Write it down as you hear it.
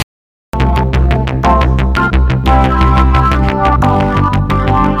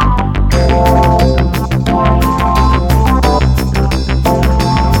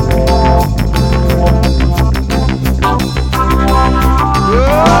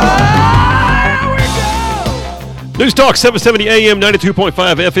News Talk 770 AM, 92.5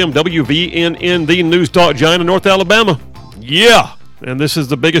 FM, WVNN, the News Talk giant of North Alabama. Yeah, and this is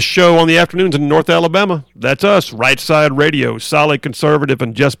the biggest show on the afternoons in North Alabama. That's us, Right Side Radio, solid conservative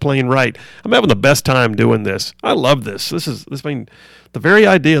and just plain right. I'm having the best time doing this. I love this. The very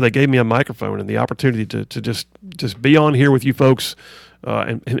idea that gave me a microphone and the opportunity to just be on here with you folks.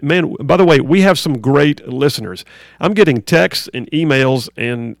 And man, by the way, we have some great listeners. I'm getting texts and emails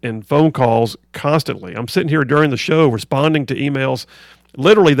and phone calls constantly. I'm sitting here during the show responding to emails.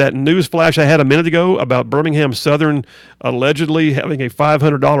 Literally, that news flash I had a minute ago about Birmingham Southern allegedly having a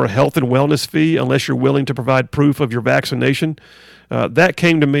 $500 health and wellness fee unless you're willing to provide proof of your vaccination. That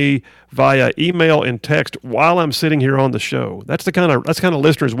came to me via email and text while I'm sitting here on the show. That's the kind of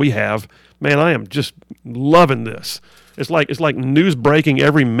listeners we have. Man, I am just loving this. It's like news breaking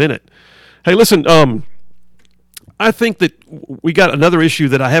every minute. Hey, listen, I think that we got another issue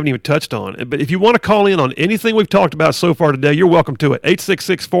that I haven't even touched on. But if you want to call in on anything we've talked about so far today, you're welcome to it.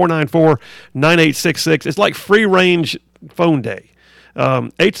 866-494-9866. It's like free range phone day.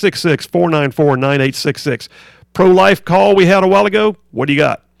 866-494-9866. Pro-life call we had a while ago. What do you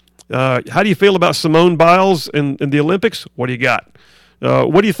got? How do you feel about Simone Biles in the Olympics? What do you got?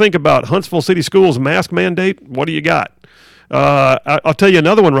 What do you think about Huntsville City Schools mask mandate? What do you got? I'll tell you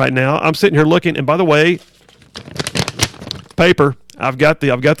another one right now. I'm sitting here looking, and by the way, paper. I've got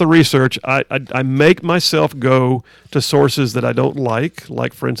the research. I make myself go to sources that I don't like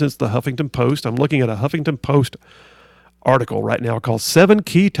for instance the Huffington Post. I'm looking at a Huffington Post article right now called 7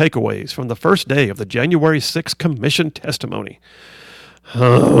 Key Takeaways from the First Day of the January 6th Commission Testimony.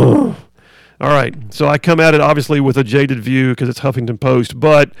 All right, so I come at it obviously with a jaded view because it's Huffington Post,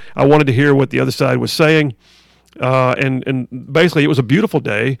 but I wanted to hear what the other side was saying. And basically, it was a beautiful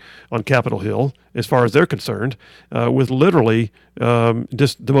day on Capitol Hill, as far as they're concerned, with literally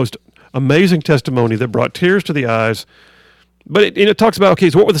just the most amazing testimony that brought tears to the eyes. But it talks about,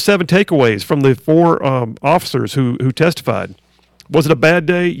 okay, so what were the 7 takeaways from the 4 officers who testified? Was it a bad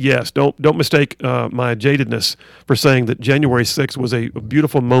day? Yes. Don't mistake my jadedness for saying that January 6th was a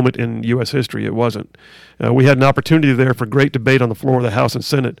beautiful moment in U.S. history. It wasn't. We had an opportunity there for great debate on the floor of the House and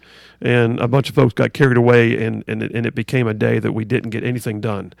Senate, and a bunch of folks got carried away, and it became a day that we didn't get anything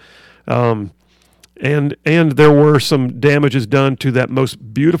done. And there were some damages done to that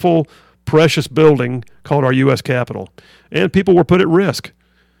most beautiful, precious building called our U.S. Capitol, and people were put at risk.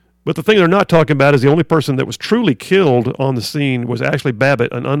 But the thing they're not talking about is the only person that was truly killed on the scene was Ashley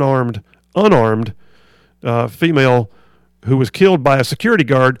Babbitt, an unarmed female who was killed by a security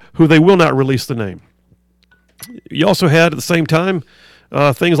guard who they will not release the name. You also had, at the same time,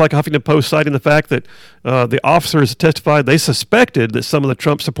 things like Huffington Post citing the fact that the officers testified they suspected that some of the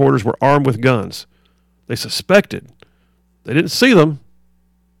Trump supporters were armed with guns. They suspected. They didn't see them,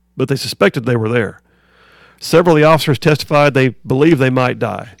 but they suspected they were there. Several of the officers testified they believed they might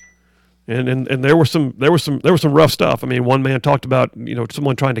die. And there was some rough stuff. I mean, one man talked about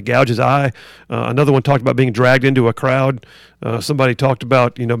someone trying to gouge his eye. Another one talked about being dragged into a crowd. Somebody talked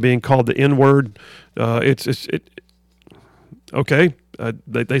about being called the N-word. Okay.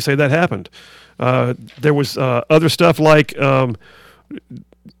 They say that happened. There was other stuff like the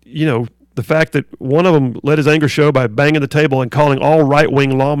fact that one of them let his anger show by banging the table and calling all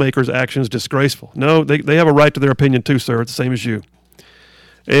right-wing lawmakers' actions disgraceful. No, they have a right to their opinion too, sir. It's the same as you.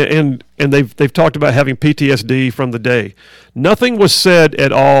 And they've talked about having PTSD from the day. Nothing was said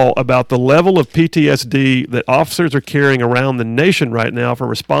at all about the level of PTSD that officers are carrying around the nation right now for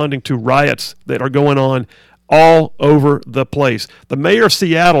responding to riots that are going on all over the place. The mayor of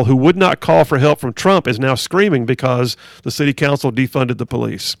Seattle, who would not call for help from Trump, is now screaming because the city council defunded the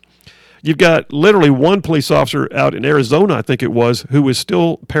police. You've got literally one police officer out in Arizona, I think it was, who is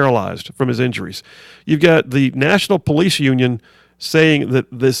still paralyzed from his injuries. You've got the National Police Union saying that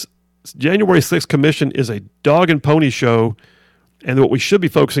this January 6th commission is a dog and pony show, and what we should be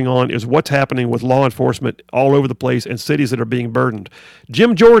focusing on is what's happening with law enforcement all over the place and cities that are being burdened.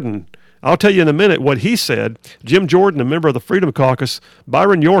 Jim Jordan, I'll tell you in a minute what he said. Jim Jordan, a member of the Freedom Caucus,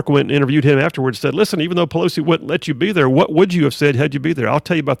 Byron York went and interviewed him afterwards, said, listen, even though Pelosi wouldn't let you be there, what would you have said had you be there? I'll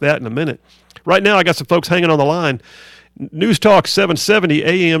tell you about that in a minute. Right now, I got some folks hanging on the line. News Talk 770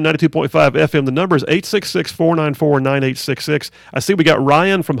 AM 92.5 FM. The number is 866-494-9866. I see we got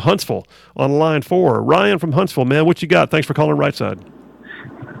Ryan from Huntsville on line 4. Ryan from Huntsville, man, what you got? Thanks for calling Right Side.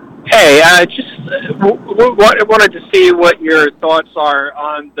 Hey, I just wanted to see what your thoughts are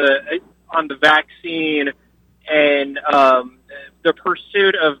on the vaccine and the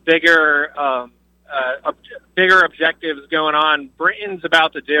pursuit of bigger objectives going on. Britain's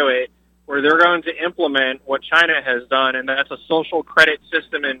about to do it, where they're going to implement what China has done, and that's a social credit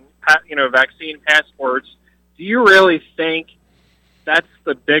system and vaccine passports do you really think that's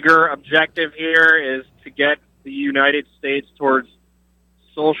the bigger objective here, is to get the United States towards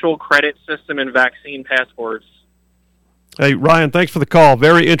social credit system and vaccine passports? Hey, Ryan, thanks for the call.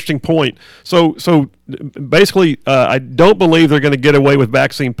 Very interesting point. So basically, I don't believe they're going to get away with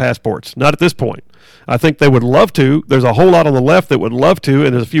vaccine passports. Not at this point. I think they would love to. There's a whole lot on the left that would love to,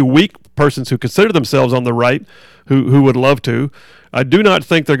 and there's a few weak persons who consider themselves on the right who would love to. I do not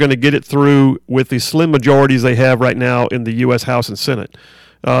think they're going to get it through with the slim majorities they have right now in the U.S. House and Senate.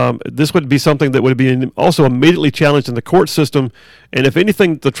 This would be something that would be also immediately challenged in the court system. And if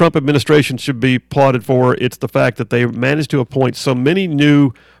anything, the Trump administration should be applauded for, it's the fact that they managed to appoint so many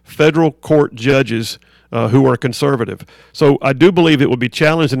new federal court judges who are conservative. So I do believe it would be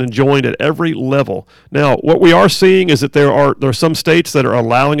challenged and enjoined at every level. Now, what we are seeing is that there are some states that are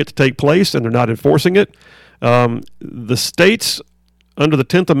allowing it to take place and they're not enforcing it. The states under the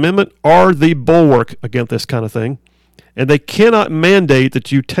 10th Amendment are the bulwark against this kind of thing. And they cannot mandate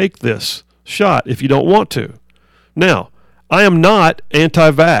that you take this shot if you don't want to. Now, I am not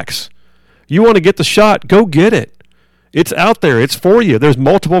anti-vax. You want to get the shot, go get it. It's out there. It's for you. There's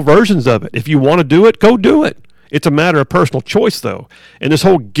multiple versions of it. If you want to do it, go do it. It's a matter of personal choice, though. And this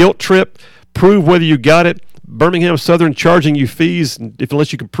whole guilt trip, prove whether you got it, Birmingham Southern charging you fees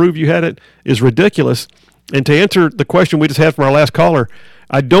unless you can prove you had it, is ridiculous. And to answer the question we just had from our last caller,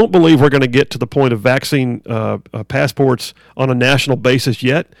 I don't believe we're going to get to the point of vaccine passports on a national basis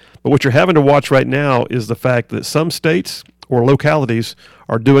yet. But what you're having to watch right now is the fact that some states or localities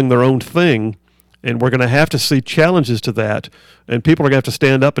are doing their own thing, and we're going to have to see challenges to that. And people are going to have to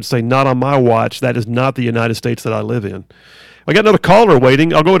stand up and say, not on my watch. That is not the United States that I live in. I got another caller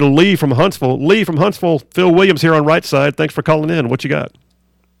waiting. I'll go to Lee from Huntsville. Lee from Huntsville, Phil Williams here on Right Side. Thanks for calling in. What you got?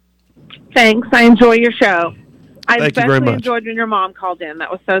 Thanks. I enjoy your show. I Thank you very especially much. enjoyed when your mom called in.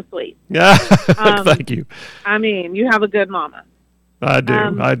 That was so sweet. Yeah, thank you. I mean, you have a good mama. I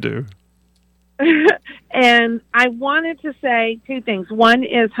do. And I wanted to say two things. One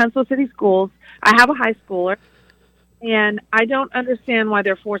is Huntsville City Schools. I have a high schooler, and I don't understand why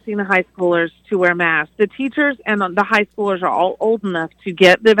they're forcing the high schoolers to wear masks. The teachers and the high schoolers are all old enough to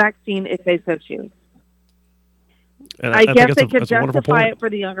get the vaccine if they so choose. And I guess they could that's a wonderful justify point. it for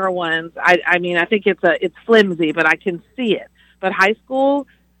the younger ones. I mean, I think it's flimsy, but I can see it. But high school,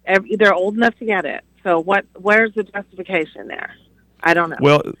 they're old enough to get it. So where's the justification there? I don't know.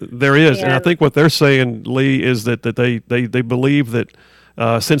 Well, there is, and I think what they're saying, Lee, is that they believe that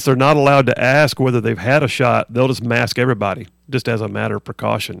since they're not allowed to ask whether they've had a shot, they'll just mask everybody just as a matter of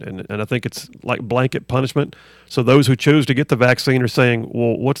precaution. And I think it's like blanket punishment. So those who choose to get the vaccine are saying,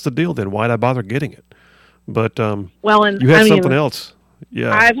 well, what's the deal then? Why'd I bother getting it? But and you had something else.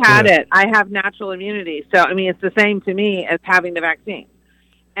 Yeah, I've had it. I have natural immunity. So, I mean, it's the same to me as having the vaccine.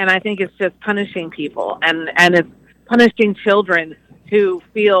 And I think it's just punishing people. And it's punishing children who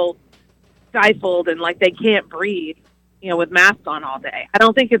feel stifled and like they can't breathe, with masks on all day. I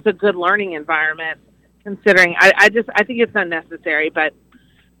don't think it's a good learning environment considering. I think it's unnecessary. But,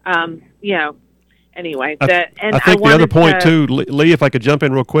 anyway. I think the other point, too, Lee, if I could jump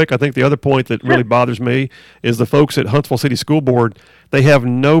in real quick, I think the other point that really bothers me is the folks at Huntsville City School Board, they have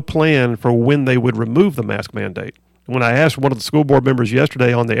no plan for when they would remove the mask mandate. When I asked one of the school board members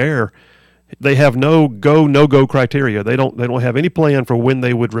yesterday on the air, they have no-go criteria. They don't have any plan for when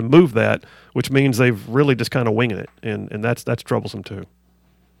they would remove that, which means they've really just kind of winging it, and that's troublesome, too.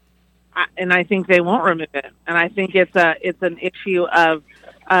 And I think they won't remove it. And I think it's an issue of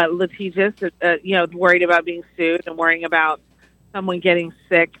litigious, worried about being sued and worrying about someone getting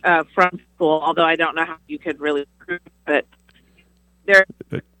sick from school, although I don't know how you could really prove it. They're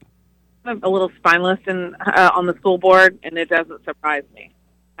a little spineless on the school board, and it doesn't surprise me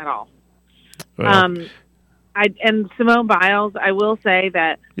at all. Well, and Simone Biles, I will say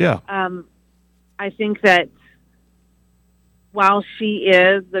that I think that while she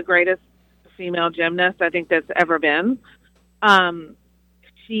is the greatest female gymnast I think that's ever been,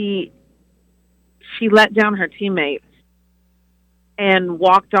 she let down her teammates and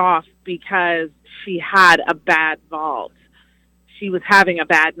walked off because she had a bad vault. She was having a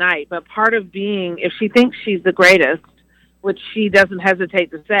bad night. But part of being, if she thinks she's the greatest, which she doesn't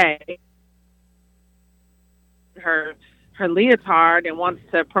hesitate to say, her leotard and wants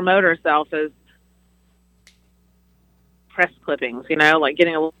to promote herself as press clippings, like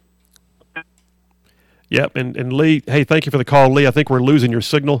getting a. Yep, and Lee, hey, thank you for the call, Lee. I think we're losing your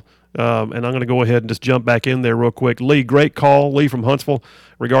signal, and I'm going to go ahead and just jump back in there real quick. Lee, great call, Lee from Huntsville,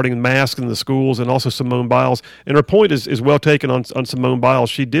 regarding masks in the schools, and also Simone Biles. And her point is well taken on Simone Biles.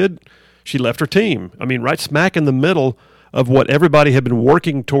 She left her team. I mean, right smack in the middle of what everybody had been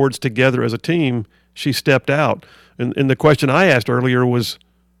working towards together as a team, she stepped out. And the question I asked earlier was,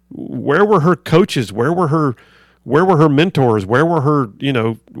 where were her coaches? Where were her mentors? Where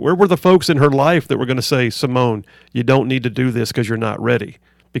were the folks in her life that were going to say, Simone, you don't need to do this because you're not ready?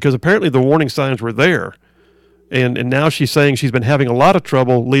 Because apparently the warning signs were there. And now she's saying she's been having a lot of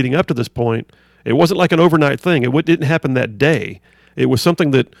trouble leading up to this point. It wasn't like an overnight thing. It didn't happen that day. It was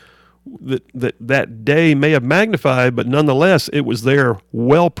something that day may have magnified, but nonetheless, it was there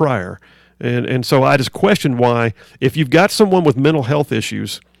well prior. And so I just questioned why, if you've got someone with mental health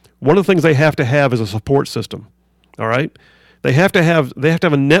issues, one of the things they have to have is a support system. All right? They have to have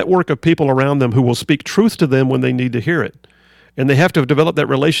a network of people around them who will speak truth to them when they need to hear it. And they have to develop that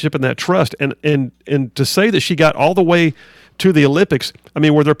relationship and that trust. And to say that she got all the way to the Olympics, I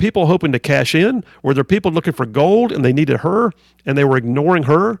mean, were there people hoping to cash in? Were there people looking for gold and they needed her and they were ignoring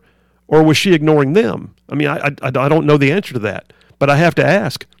her? Or was she ignoring them? I mean, I don't know the answer to that. But I have to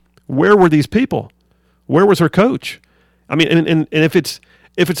ask, where were these people? Where was her coach? I mean, and if it's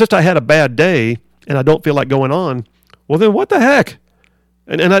just I had a bad day and I don't feel like going on, well, then what the heck?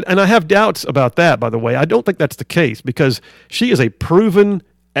 And I have doubts about that, by the way. I don't think that's the case because she is a proven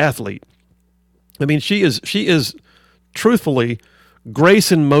athlete. I mean, she is truthfully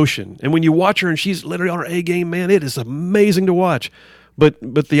grace in motion. And when you watch her and she's literally on her A game, man, it is amazing to watch.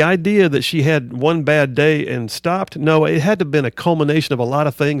 But the idea that she had one bad day and stopped, no, it had to have been a culmination of a lot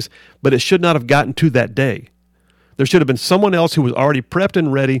of things, but it should not have gotten to that day. There should have been someone else who was already prepped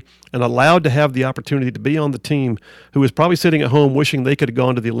and ready and allowed to have the opportunity to be on the team, who was probably sitting at home wishing they could have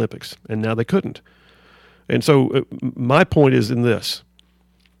gone to the Olympics, and now they couldn't. And so my point is in this.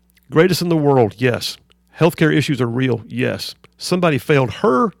 Greatest in the world, yes. Healthcare issues are real, yes. Somebody failed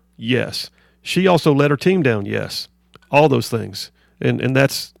her, yes. She also let her team down, yes. All those things. And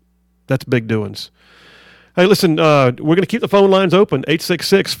that's big doings. Hey, listen, we're going to keep the phone lines open,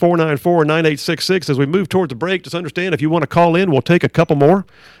 866-494-9866. As we move towards the break, just understand if you want to call in, we'll take a couple more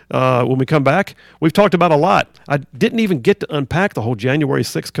when we come back. We've talked about a lot. I didn't even get to unpack the whole January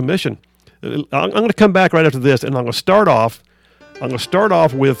 6th commission. I'm going to come back right after this, and I'm going to start off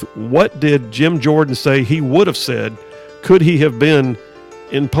with what did Jim Jordan say he would have said could he have been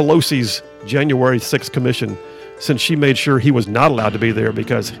in Pelosi's January 6th commission, since she made sure he was not allowed to be there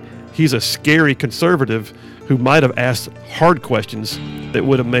because he's a scary conservative who might have asked hard questions that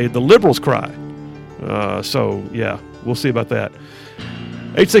would have made the liberals cry. So, yeah, we'll see about that.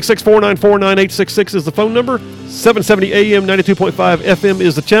 866-494-9866 is the phone number. 770 AM, 92.5 FM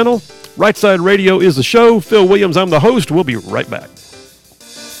is the channel. Right Side Radio is the show. Phil Williams, I'm the host. We'll be right back.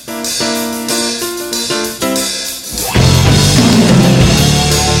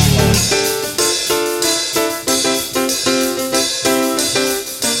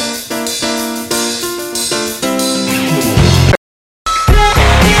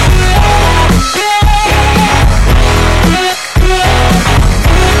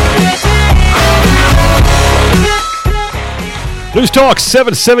 News Talk,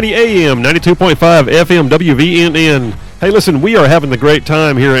 770 AM, 92.5 FM, WVNN. Hey, listen, we are having the great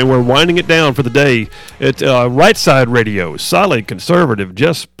time here, and we're winding it down for the day at Right Side Radio, solid, conservative,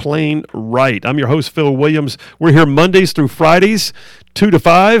 just plain right. I'm your host, Phil Williams. We're here Mondays through Fridays, 2 to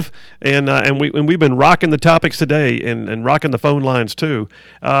 5, and we've been rocking the topics today and rocking the phone lines too.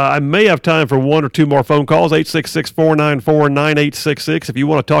 I may have time for one or two more phone calls, 866-494-9866. If you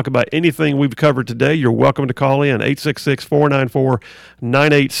want to talk about anything we've covered today, you're welcome to call in,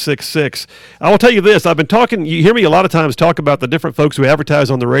 866-494-9866. I will tell you this, I've been talking, you hear me a lot of times talk about the different folks who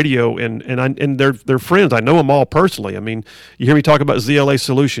advertise on the radio, and they're friends. I know them all personally. I mean, you hear me talk about ZLA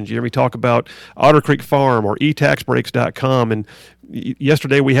Solutions, you hear me talk about Otter Creek Farm or eTaxBreaks.com, and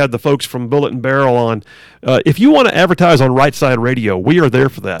yesterday we had the folks from Bullet and Barrel on. If you want to advertise on Right Side Radio, we are there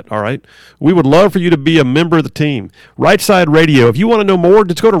for that, all right? We would love for you to be a member of the team. Right Side Radio, if you want to know more,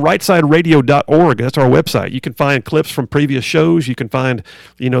 just go to rightsideradio.org. That's our website. You can find clips from previous shows. You can find,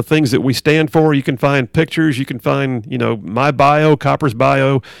 things that we stand for. You can find pictures. You can find, my bio, Copper's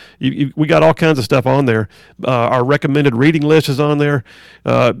bio. We got all kinds of stuff on there. Our recommended reading list is on there.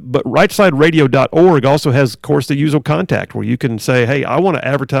 But rightsideradio.org also has, of course, the usual contact where you can say, hey, I want to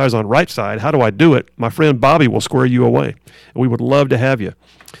advertise on Right Side. How do I do it? My friend Bobby will square you away. And we would love to have you.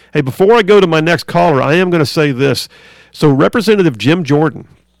 Hey, before I go to my next caller, I am going to say this. So Representative Jim Jordan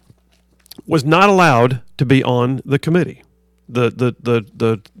was not allowed to be on the committee,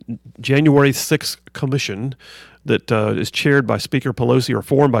 the January 6th commission that is chaired by Speaker Pelosi or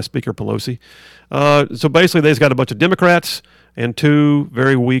formed by Speaker Pelosi. So basically, they've got a bunch of Democrats and two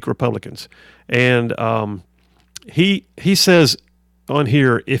very weak Republicans. And he says on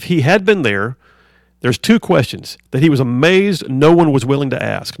here, if he had been there, There's two questions that he was amazed no one was willing to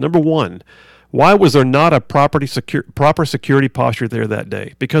ask. Number one, why was there not a proper security posture there that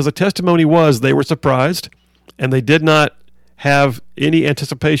day? Because the testimony was they were surprised and they did not have any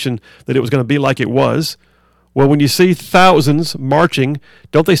anticipation that it was going to be like it was. Well, when you see thousands marching,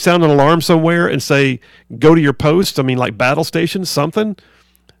 don't they sound an alarm somewhere and say, go to your post? I mean, like battle stations, something?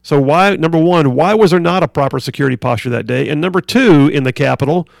 So why, number one, why was there not a proper security posture that day? And number two, in the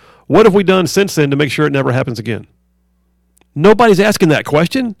Capitol, what have we done since then to make sure it never happens again? Nobody's asking that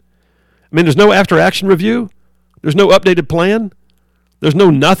question. I mean, there's no after-action review. There's no updated plan. There's no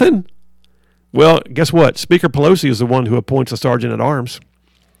nothing. Well, guess what? Speaker Pelosi is the one who appoints a sergeant-at-arms.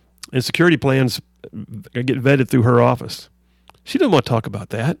 And security plans get vetted through her office. She doesn't want to talk about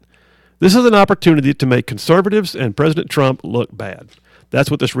that. This is an opportunity to make conservatives and President Trump look bad. That's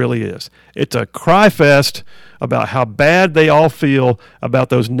what this really is. It's a cry fest about how bad they all feel about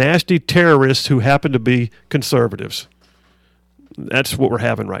those nasty terrorists who happen to be conservatives. That's what we're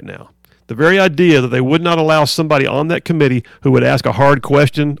having right now. The very idea that they would not allow somebody on that committee who would ask a hard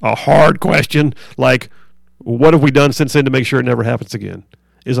question like, what have we done since then to make sure it never happens again,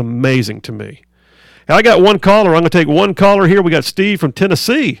 is amazing to me. I got one caller. I'm going to take one caller here. We got Steve from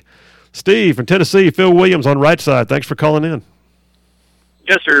Tennessee. Steve from Tennessee, Phil Williams on right side. Thanks for calling in.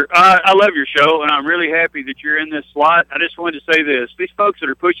 Yes, sir. I love your show, and I'm really happy that you're in this slot. I just wanted to say this. These folks that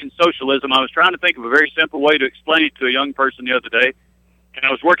are pushing socialism, I was trying to think of a very simple way to explain it to a young person the other day, and I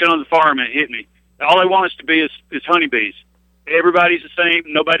was working on the farm, and it hit me. All they want us to be is honeybees. Everybody's the same.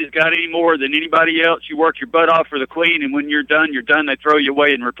 Nobody's got any more than anybody else. You work your butt off for the queen, and when you're done, you're done. They throw you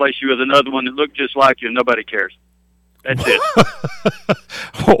away and replace you with another one that looked just like you, and nobody cares. That's it.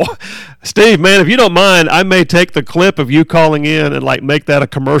 Oh, Steve, man, if you don't mind, I may take the clip of you calling in and like make that a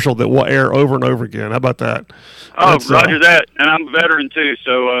commercial that will air over and over again. How about that? Oh, roger that. And I'm a veteran too,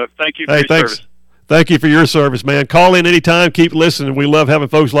 so thank you for your service. Thank you for your service, man. Call in anytime. Keep listening. We love having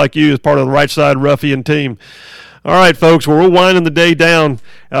folks like you as part of the Right Side Ruffian team. All right, folks, well, we're winding the day down.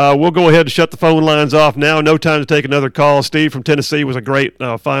 We'll go ahead and shut the phone lines off now. No time to take another call. Steve from Tennessee was a great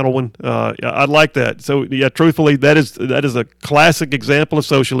final one. I like that. So, yeah, truthfully, that is a classic example of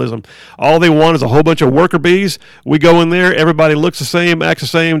socialism. All they want is a whole bunch of worker bees. We go in there, everybody looks the same, acts the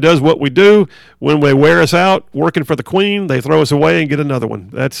same, does what we do. When they wear us out working for the queen, they throw us away and get another one.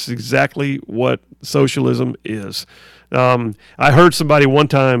 That's exactly what socialism is. I heard somebody one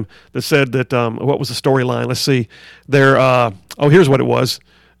time that said that, what was the storyline? Let's see. Here's what it was.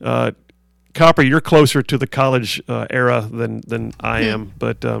 Copper, you're closer to the college era than I am.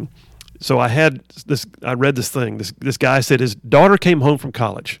 But so I read this thing. This guy said his daughter came home from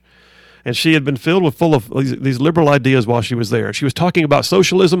college, and she had been full of these liberal ideas while she was there. She was talking about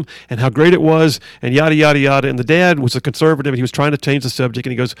socialism and how great it was, and yada yada yada. And the dad was a conservative, and he was trying to change the subject.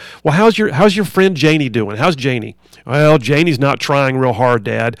 And he goes, "Well, how's your friend Janie doing? How's Janie?" "Well, Janie's not trying real hard,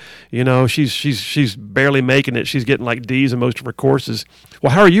 Dad. You know, she's barely making it. She's getting like D's in most of her courses."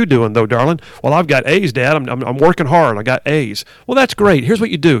 "Well, how are you doing though, darling?" "Well, I've got A's, Dad. I'm working hard. I got A's." "Well, that's great. Here's what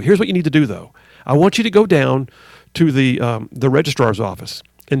you do. Here's what you need to do though. I want you to go down to the registrar's office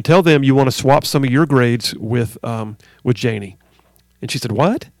and tell them you want to swap some of your grades with Janie." And she said,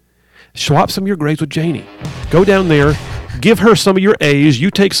 "What?" "Swap some of your grades with Janie. Go down there, give her some of your A's, you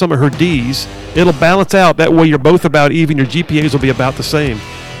take some of her D's. It'll balance out. That way you're both about even. Your GPAs will be about the same."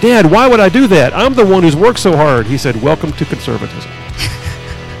 "Dad, why would I do that? I'm the one who's worked so hard." He said, "Welcome to conservatism."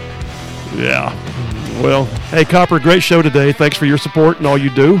 Yeah. Well, hey, Copper, great show today. Thanks for your support and all you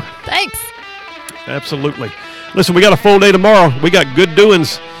do. Thanks. Absolutely. Listen, we got a full day tomorrow. We got good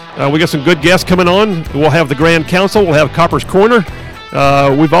doings. We got some good guests coming on. We'll have the Grand Council. We'll have Copper's Corner.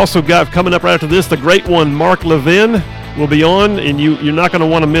 We've also got, coming up right after this, the great one, Mark Levin will be on, and you're not going to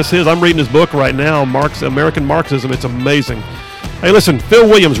want to miss his. I'm reading his book right now, American Marxism. It's amazing. Hey, listen, Phil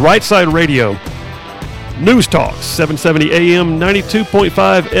Williams, Right Side Radio. News Talk, 770 AM,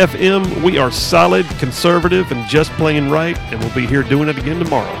 92.5 FM. We are solid, conservative, and just plain right, and we'll be here doing it again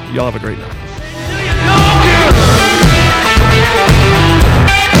tomorrow. Y'all have a great night.